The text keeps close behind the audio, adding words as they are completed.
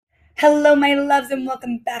Hello, my loves, and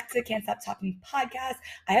welcome back to the Can't Stop Talking podcast.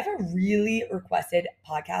 I have a really requested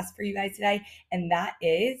podcast for you guys today, and that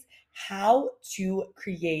is how to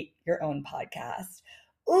create your own podcast.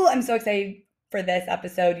 Oh, I'm so excited for this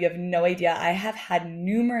episode. You have no idea. I have had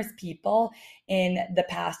numerous people in the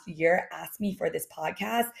past year ask me for this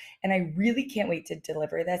podcast, and I really can't wait to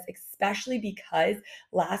deliver this, especially because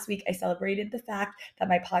last week I celebrated the fact that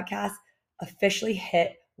my podcast officially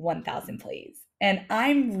hit 1,000 plays. And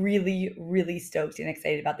I'm really, really stoked and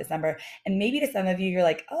excited about this number. And maybe to some of you, you're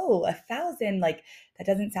like, oh, 1,000, like that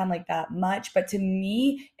doesn't sound like that much. But to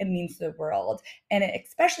me, it means the world. And it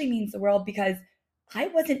especially means the world because I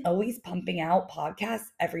wasn't always pumping out podcasts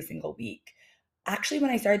every single week. Actually, when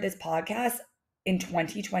I started this podcast in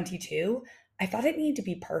 2022, I thought it needed to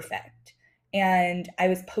be perfect. And I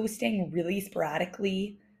was posting really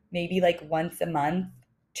sporadically, maybe like once a month,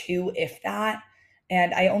 two, if that.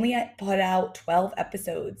 And I only had put out 12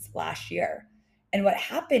 episodes last year. And what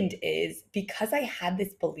happened is because I had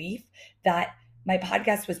this belief that my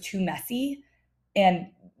podcast was too messy and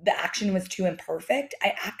the action was too imperfect,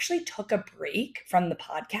 I actually took a break from the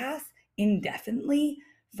podcast indefinitely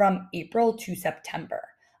from April to September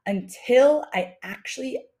until I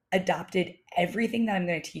actually adopted everything that I'm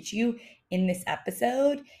going to teach you in this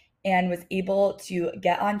episode and was able to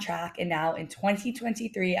get on track. And now in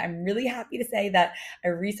 2023, I'm really happy to say that I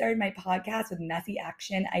restarted my podcast with Messy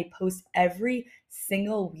Action. I post every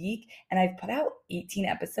single week and I've put out 18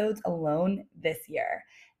 episodes alone this year.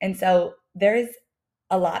 And so there is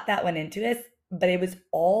a lot that went into this, but it was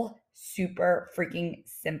all super freaking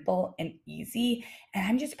simple and easy. And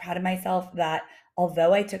I'm just proud of myself that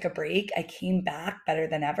although I took a break, I came back better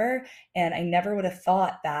than ever. And I never would have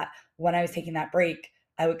thought that when I was taking that break,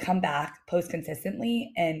 I would come back, post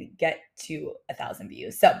consistently, and get to 1,000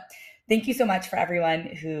 views. So thank you so much for everyone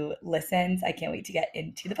who listens. I can't wait to get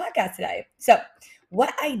into the podcast today. So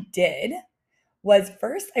what I did was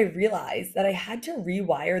first I realized that I had to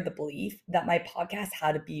rewire the belief that my podcast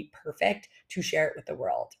had to be perfect to share it with the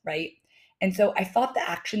world, right? And so I thought the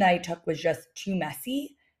action that I took was just too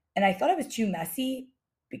messy. And I thought it was too messy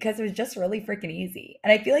because it was just really freaking easy.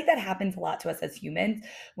 And I feel like that happens a lot to us as humans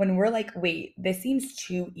when we're like, wait, this seems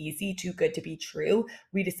too easy, too good to be true.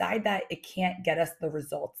 We decide that it can't get us the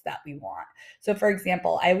results that we want. So, for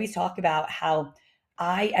example, I always talk about how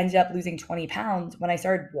I ended up losing 20 pounds when I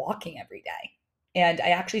started walking every day. And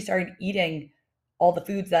I actually started eating all the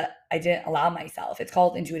foods that I didn't allow myself. It's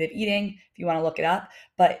called intuitive eating if you want to look it up.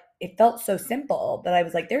 But it felt so simple that I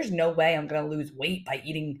was like, there's no way I'm going to lose weight by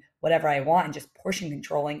eating whatever I want and just portion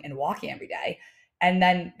controlling and walking every day. And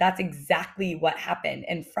then that's exactly what happened.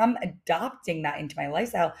 And from adopting that into my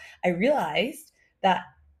lifestyle, I realized that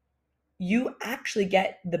you actually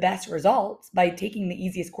get the best results by taking the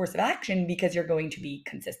easiest course of action because you're going to be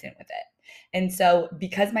consistent with it. And so,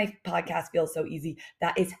 because my podcast feels so easy,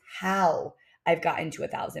 that is how I've gotten to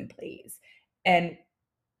 1,000 plays. And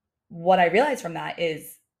what I realized from that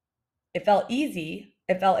is it felt easy,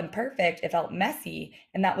 it felt imperfect, it felt messy,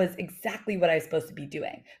 and that was exactly what I was supposed to be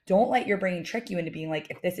doing. Don't let your brain trick you into being like,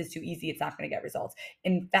 if this is too easy, it's not going to get results.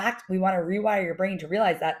 In fact, we want to rewire your brain to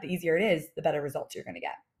realize that the easier it is, the better results you're going to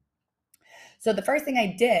get. So the first thing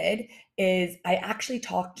I did is I actually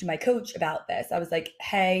talked to my coach about this. I was like,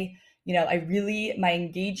 hey, my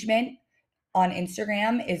engagement on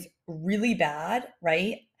Instagram is really bad,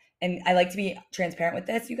 right? And I like to be transparent with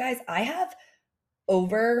this, you guys. I have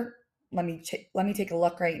over, let me take a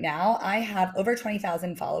look right now. I have over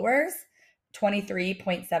 20,000 followers,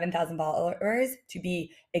 23.7 thousand followers to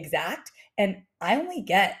be exact. And I only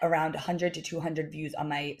get around 100 to 200 views on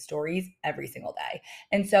my stories every single day.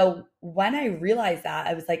 And so when I realized that,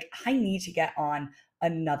 I was like, I need to get on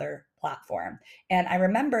another platform. And I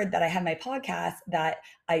remembered that I had my podcast that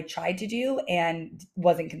I tried to do and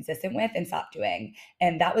wasn't consistent with and stopped doing.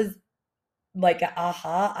 And that was like,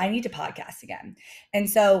 aha, I need to podcast again. And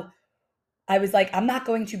so I was like, I'm not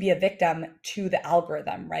going to be a victim to the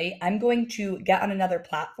algorithm, right? I'm going to get on another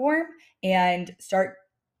platform and start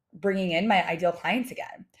bringing in my ideal clients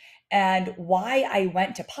again. And why I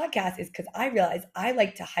went to podcasts is because I realized I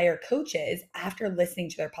like to hire coaches after listening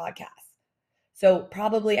to their podcasts. So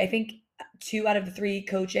probably, I think 2 out of the 3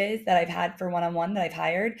 coaches that I've had for one-on-one that I've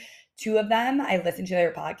hired, 2 of them, I listened to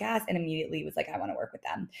their podcast and immediately was like, I want to work with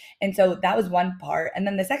them. And so that was one part. And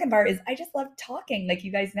then the second part is I just love talking. Like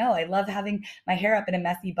you guys know, I love having my hair up in a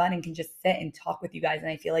messy bun and can just sit and talk with you guys. And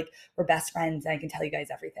I feel like we're best friends and I can tell you guys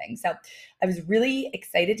everything. So I was really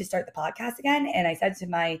excited to start the podcast again. And I said to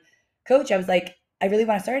my coach, I was like, I really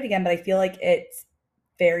want to start it again, but I feel like it's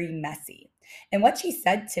very messy. And what she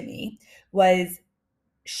said to me was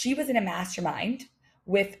she was in a mastermind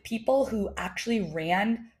with people who actually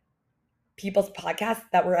ran people's podcasts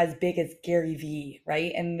that were as big as Gary Vee,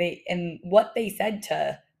 right? And what they said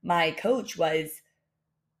to my coach was,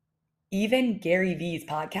 even Gary Vee's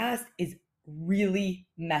podcast is really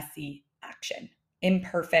messy action,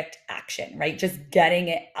 imperfect action, right? Just getting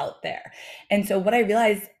it out there. And so what I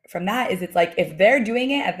realized from that is, it's like, if they're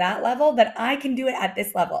doing it at that level, then I can do it at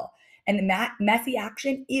this level. And that messy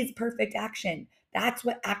action is perfect action. That's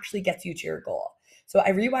what actually gets you to your goal. So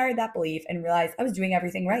I rewired that belief and realized I was doing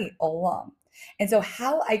everything right all along. And so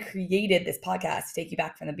how I created this podcast, to take you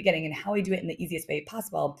back from the beginning, and how I do it in the easiest way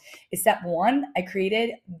possible, is step one, I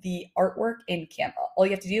created the artwork in Canva. All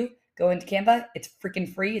you have to do, go into Canva. It's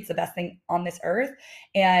freaking free. It's the best thing on this earth.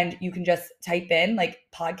 And you can just type in like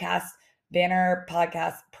podcast banner,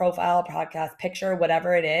 podcast profile, podcast picture,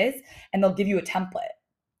 whatever it is, and they'll give you a template.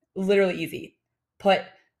 Literally easy. Put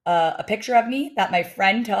a picture of me that my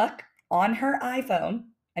friend took on her iPhone.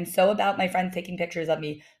 I'm so about my friends taking pictures of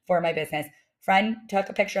me for my business. Friend took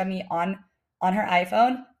a picture of me on her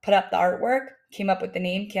iPhone, put up the artwork, came up with the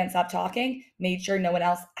name Can't Stop Talking, made sure no one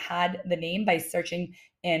else had the name by searching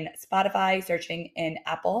in Spotify, searching in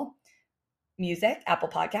Apple Music, Apple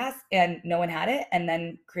Podcasts, and no one had it, and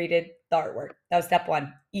then created the artwork. That was step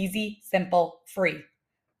one. Easy, simple, free.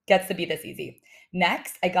 Gets to be this easy.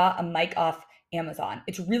 Next, I got a mic off Amazon.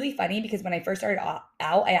 It's really funny because when I first started out,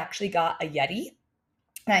 I actually got a Yeti,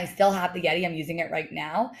 and I still have the Yeti. I'm using it right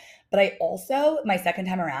now. But I also, my second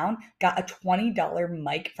time around, got a $20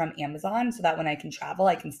 mic from Amazon so that when I can travel,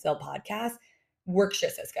 I can still podcast. Works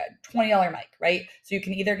just as good. $20 mic, right? So you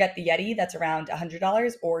can either get the Yeti that's around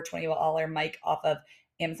 $100 or $20 mic off of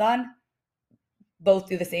Amazon. Both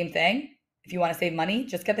do the same thing. If you want to save money,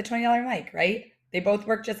 just get the $20 mic, right? They both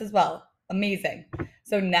work just as well. Amazing.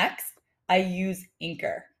 So next, I use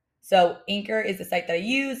Anchor. So Anchor is the site that I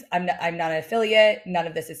use. I'm not an affiliate. None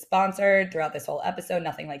of this is sponsored throughout this whole episode,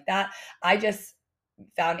 nothing like that. I just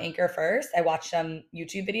found Anchor first. I watched some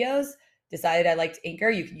YouTube videos, decided I liked Anchor.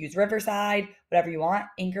 You can use Riverside, whatever you want.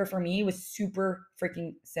 Anchor for me was super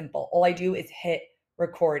freaking simple. All I do is hit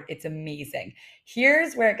record. It's amazing.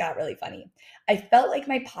 Here's where it got really funny. I felt like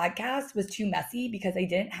my podcast was too messy because I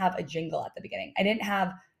didn't have a jingle at the beginning. I didn't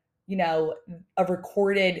have, a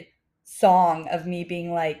recorded song of me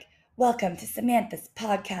being like, welcome to Samantha's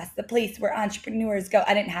podcast, the place where entrepreneurs go.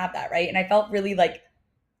 I didn't have that, right? And I felt really like,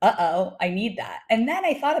 uh-oh, I need that. And then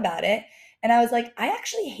I thought about it and I was like, I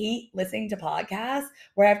actually hate listening to podcasts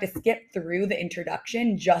where I have to skip through the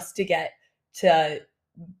introduction just to get to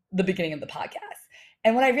the beginning of the podcast.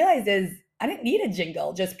 And what I realized is I didn't need a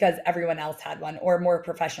jingle just because everyone else had one or more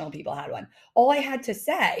professional people had one. All I had to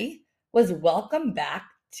say was, welcome back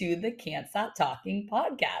to the Can't Stop Talking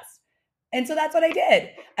podcast. And so that's what I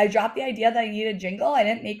did. I dropped the idea that I needed a jingle. I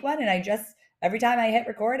didn't make one. And I just, every time I hit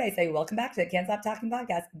record, I say, welcome back to the Can't Stop Talking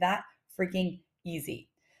podcast. That freaking easy.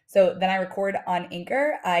 So then I record on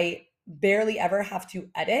Anchor. I barely ever have to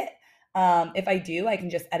edit. If I do, I can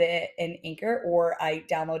just edit it in Anchor or I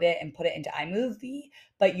download it and put it into iMovie.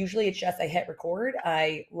 But usually it's just I hit record,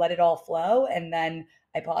 I let it all flow, and then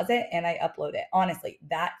I pause it and I upload it. Honestly,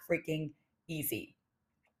 that freaking easy.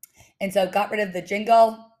 And so got rid of the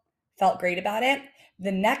jingle, felt great about it.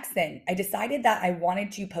 The next thing, I decided that I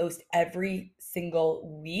wanted to post every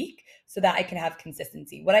single week so that I can have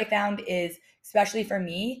consistency. What I found is, especially for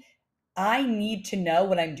me, I need to know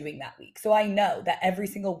what I'm doing that week. So I know that every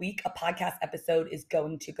single week a podcast episode is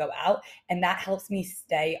going to go out, and that helps me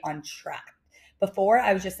stay on track. Before,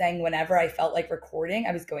 I was just saying whenever I felt like recording,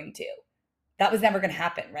 I was going to. That was never going to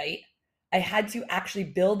happen, right? I had to actually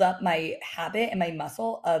build up my habit and my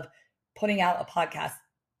muscle of putting out a podcast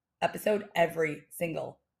episode every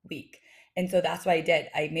single week. And so that's what I did.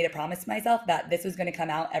 I made a promise to myself that this was going to come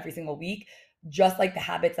out every single week, just like the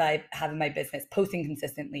habits I have in my business, posting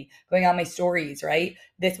consistently, going on my stories, right?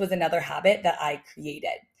 This was another habit that I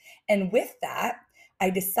created. And with that, I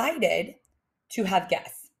decided to have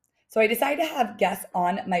guests. So I decided to have guests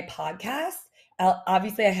on my podcast.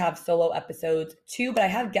 Obviously, I have solo episodes too, but I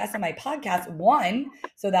have guests on my podcast, one,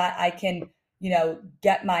 so that I can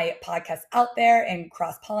get my podcast out there and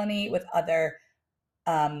cross-pollinate with other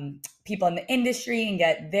people in the industry and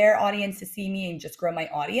get their audience to see me and just grow my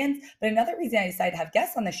audience. But another reason I decided to have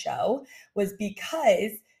guests on the show was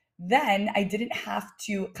because then I didn't have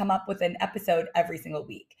to come up with an episode every single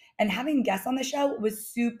week. And having guests on the show was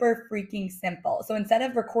super freaking simple. So instead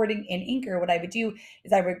of recording in Anchor, what I would do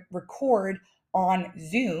is I would record on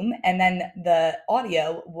Zoom, and then the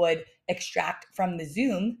audio would extract from the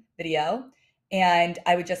Zoom video and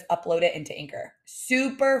I would just upload it into Anchor.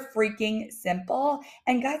 Super freaking simple.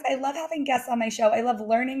 And guys, I love having guests on my show. I love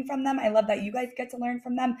learning from them. I love that you guys get to learn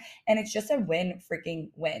from them. And it's just a win freaking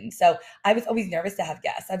win. So I was always nervous to have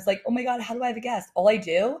guests. I was like, oh my God, how do I have a guest? All I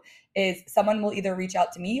do is someone will either reach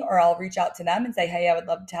out to me or I'll reach out to them and say, hey, I would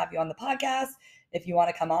love to have you on the podcast. If you want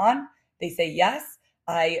to come on, they say yes.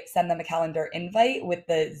 I send them a calendar invite with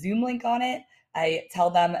the Zoom link on it. I tell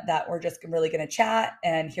them that we're just really going to chat,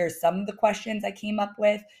 and here's some of the questions I came up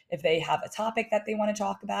with. If they have a topic that they want to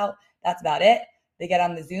talk about, that's about it. They get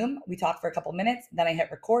on the Zoom, we talk for a couple minutes, then I hit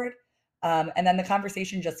record, and then the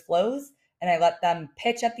conversation just flows, and I let them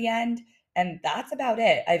pitch at the end, and that's about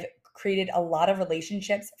it. I've created a lot of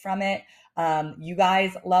relationships from it. You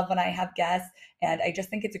guys love when I have guests, and I just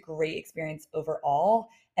think it's a great experience overall.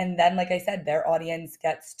 And then, like I said, their audience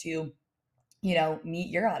gets to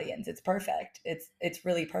meet your audience. It's perfect. It's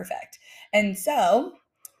really perfect. And so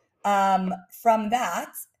from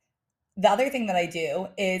that, the other thing that I do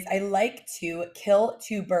is I like to kill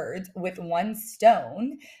two birds with one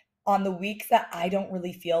stone. On the weeks that I don't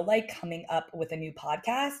really feel like coming up with a new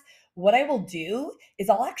podcast, what I will do is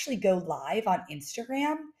I'll actually go live on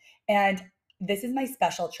Instagram, and this is my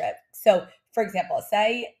special trip. So for example,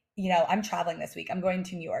 say I'm traveling this week, I'm going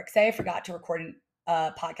to New York. Say I forgot to record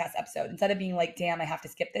a podcast episode. Instead of being like, damn, I have to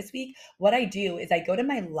skip this week, what I do is I go to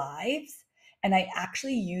my lives and I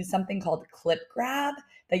actually use something called Clip Grab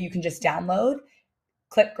that you can just download.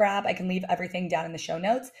 Clip Grab, I can leave everything down in the show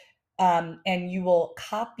notes. And you will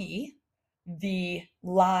copy the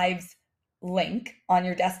lives link on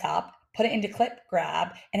your desktop, put it into Clip Grab,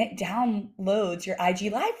 and it downloads your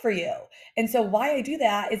IG Live for you. And so why I do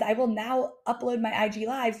that is I will now upload my IG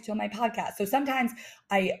Lives to my podcast. So sometimes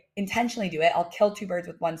I intentionally do it. I'll kill two birds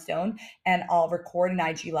with one stone, and I'll record an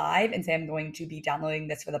IG Live and say I'm going to be downloading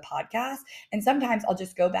this for the podcast. And sometimes I'll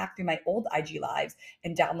just go back through my old IG Lives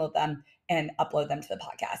and download them and upload them to the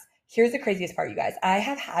podcast. Here's the craziest part, you guys. I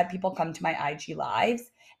have had people come to my IG Lives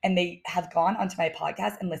and they have gone onto my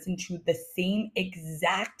podcast and listened to the same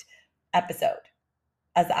exact episode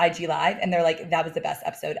as the IG Live. And they're like, that was the best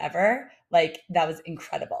episode ever. Like, that was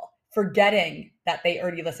incredible. Forgetting that they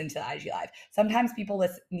already listened to the IG Live. Sometimes people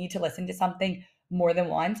need to listen to something more than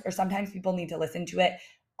once, or sometimes people need to listen to it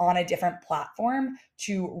on a different platform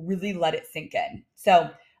to really let it sink in. So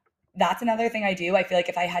that's another thing I do. I feel like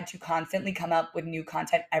if I had to constantly come up with new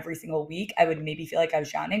content every single week, I would maybe feel like I was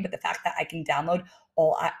drowning. But the fact that I can download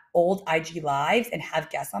all old IG Lives and have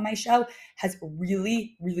guests on my show has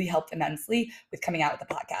really, really helped immensely with coming out with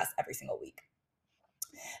a podcast every single week.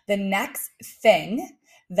 The next thing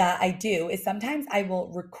that I do is sometimes I will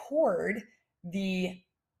record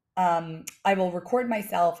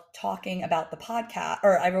myself talking about the podcast,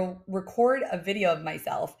 or I will record a video of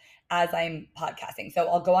myself as I'm podcasting. So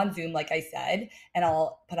I'll go on Zoom, like I said, and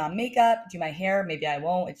I'll put on makeup, do my hair. Maybe I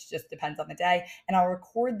won't. It just depends on the day. And I'll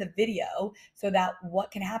record the video so that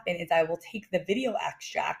what can happen is I will take the video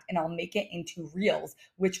extract and I'll make it into Reels,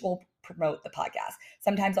 which will promote the podcast.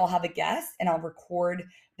 Sometimes I'll have a guest and I'll record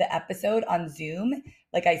the episode on Zoom,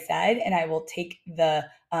 like I said, and I will take the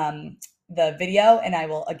video and I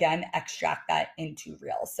will again extract that into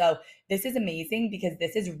Reels. So this is amazing because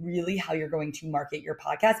this is really how you're going to market your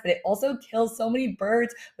podcast, but it also kills so many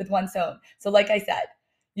birds with one stone. So like I said,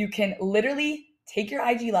 you can literally take your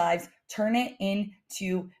IG Lives, turn it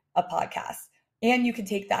into a podcast. And you can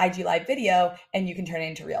take the IG Live video and you can turn it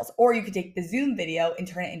into Reels, or you could take the Zoom video and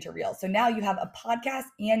turn it into Reels. So now you have a podcast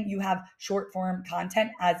and you have short form content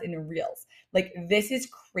as in Reels. Like, this is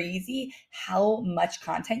crazy how much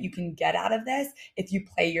content you can get out of this if you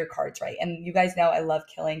play your cards right. And you guys know I love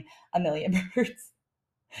killing a million birds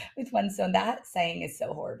with one stone. That saying is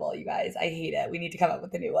so horrible, you guys. I hate it. We need to come up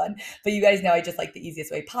with a new one. But you guys know I just like the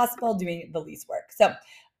easiest way possible, doing the least work. So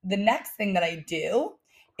the next thing that I do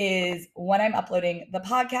is when I'm uploading the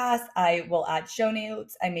podcast, I will add show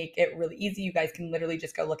notes. I make it really easy. You guys can literally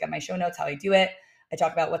just go look at my show notes, how I do it. I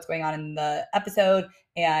talk about what's going on in the episode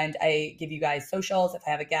and I give you guys socials. If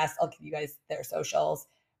I have a guest, I'll give you guys their socials.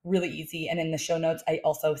 Really easy. And in the show notes, I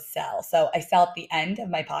also sell. So I sell at the end of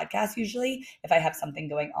my podcast usually if I have something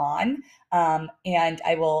going on. And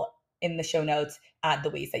I will, in the show notes, add the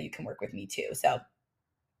ways that you can work with me too. So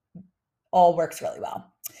all works really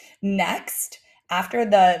well. Next, after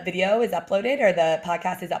the video is uploaded or the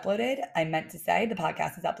podcast is uploaded, I meant to say the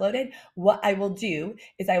podcast is uploaded, what I will do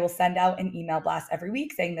is I will send out an email blast every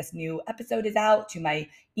week saying this new episode is out to my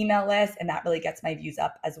email list. And that really gets my views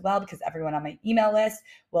up as well, because everyone on my email list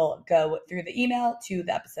will go through the email to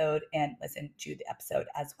the episode and listen to the episode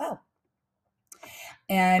as well.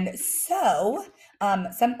 And so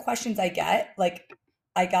some questions I get, like,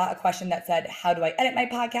 I got a question that said, how do I edit my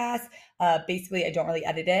podcast? Basically, I don't really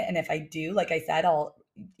edit it. And if I do, like I said, I'll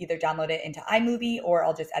either download it into iMovie or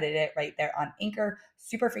I'll just edit it right there on Anchor.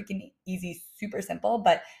 Super freaking easy, super simple.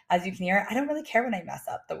 But as you can hear, I don't really care when I mess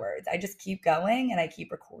up the words. I just keep going and I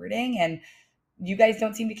keep recording. And you guys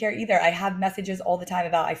don't seem to care either. I have messages all the time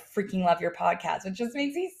about, I freaking love your podcast, which just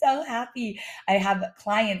makes me so happy. I have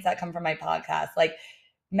clients that come from my podcast. Like,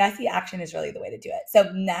 messy action is really the way to do it.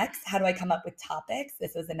 So next, how do I come up with topics?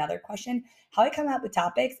 This was another question. How I come up with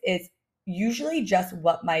topics is usually just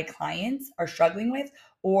what my clients are struggling with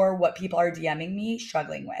or what people are DMing me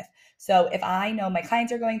struggling with. So if I know my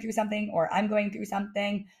clients are going through something or I'm going through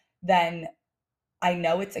something, then I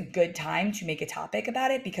know it's a good time to make a topic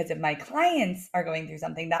about it, because if my clients are going through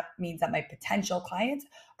something, that means that my potential clients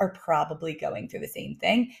are probably going through the same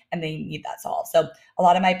thing and they need that solved. So a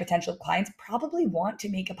lot of my potential clients probably want to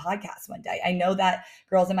make a podcast one day. I know that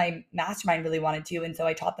girls in my mastermind really wanted to, and so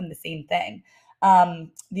I taught them the same thing.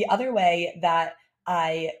 The other way that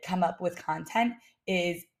I come up with content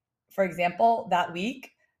is, for example, that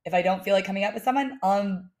week, if I don't feel like coming up with someone,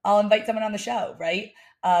 I'll invite someone on the show, right?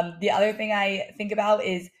 The other thing I think about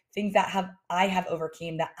is things that I have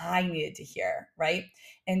overcame that I needed to hear, right?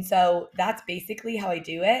 And so that's basically how I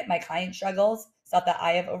do it. My client struggles, stuff that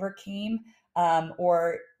I have overcame,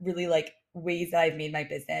 or really like ways that I've made my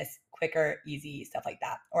business quicker, easy, stuff like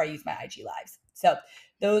that. Or I use my IG lives. So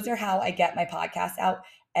those are how I get my podcast out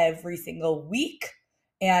every single week.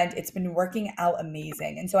 And it's been working out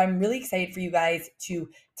amazing. And so I'm really excited for you guys to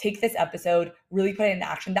take this episode, really put it into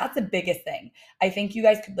action. That's the biggest thing. I think you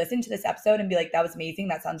guys could listen to this episode and be like, that was amazing,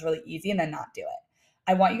 that sounds really easy, and then not do it.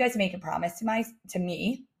 I want you guys to make a promise to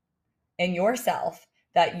me and yourself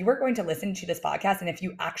that you are going to listen to this podcast. And if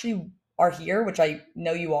you actually are here, which I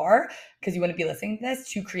know you are, because you want to be listening to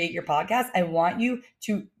this to create your podcast, I want you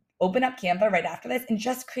to open up Canva right after this and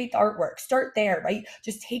just create the artwork. Start there, right?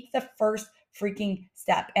 Just take the first freaking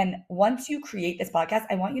step. And once you create this podcast,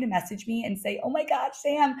 I want you to message me and say, oh my gosh,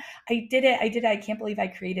 Sam, I did it. I can't believe I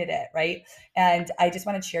created it, right? And I just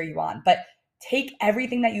want to cheer you on. But take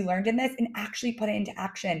everything that you learned in this and actually put it into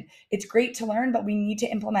action. It's great to learn, but we need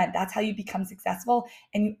to implement. That's how you become successful.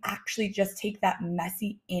 And you actually just take that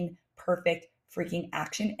messy, imperfect freaking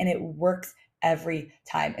action, and it works every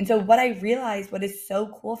time. And so what I realized, what is so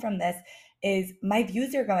cool from this, is my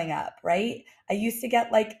views are going up, right? I used to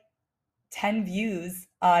get like 10 views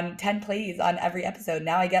on 10 plays on every episode.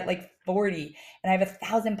 Now I get like 40, and I have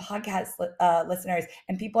 1,000 podcast listeners,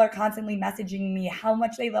 and people are constantly messaging me how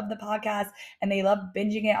much they love the podcast and they love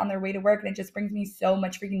binging it on their way to work. And it just brings me so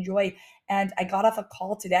much freaking joy. And I got off a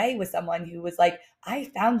call today with someone who was like, I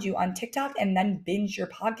found you on TikTok and then binged your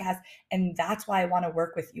podcast. And that's why I want to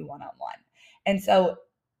work with you one-on-one. And so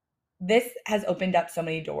this has opened up so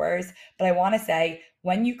many doors, but I want to say,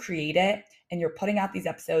 when you create it and you're putting out these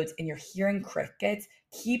episodes and you're hearing crickets,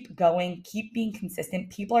 keep going, keep being consistent.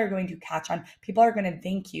 People are going to catch on. People are going to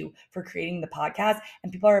thank you for creating the podcast,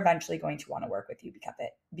 and people are eventually going to want to work with you because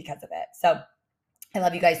of it. So I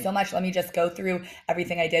love you guys so much. Let me just go through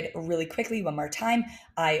everything I did really quickly one more time.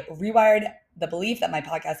 I rewired the belief that my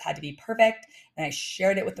podcast had to be perfect, and I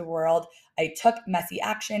shared it with the world. I took messy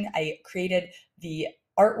action. I created the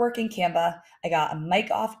artwork in Canva. I got a mic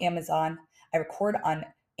off Amazon. I record on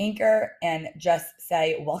Anchor and just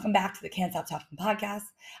say, welcome back to the Can't Stop Talking podcast.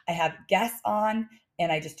 I have guests on,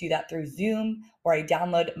 and I just do that through Zoom, or I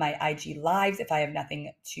download my IG lives if I have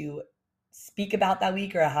nothing to speak about that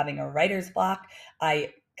week or having a writer's block.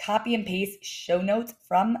 I copy and paste show notes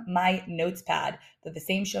from my notes pad. They're the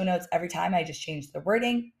same show notes every time. I just change the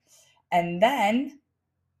wording. And then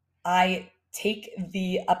I take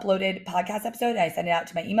the uploaded podcast episode and I send it out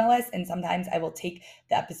to my email list. And sometimes I will take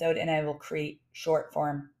the episode and I will create short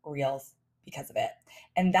form reels because of it.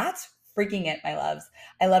 And that's freaking it, my loves.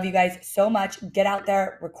 I love you guys so much. Get out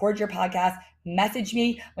there, record your podcast, message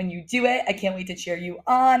me when you do it. I can't wait to cheer you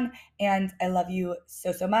on. And I love you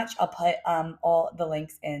so, so much. I'll put all the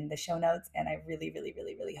links in the show notes. And I really, really,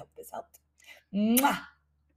 really, really hope this helped. Mwah!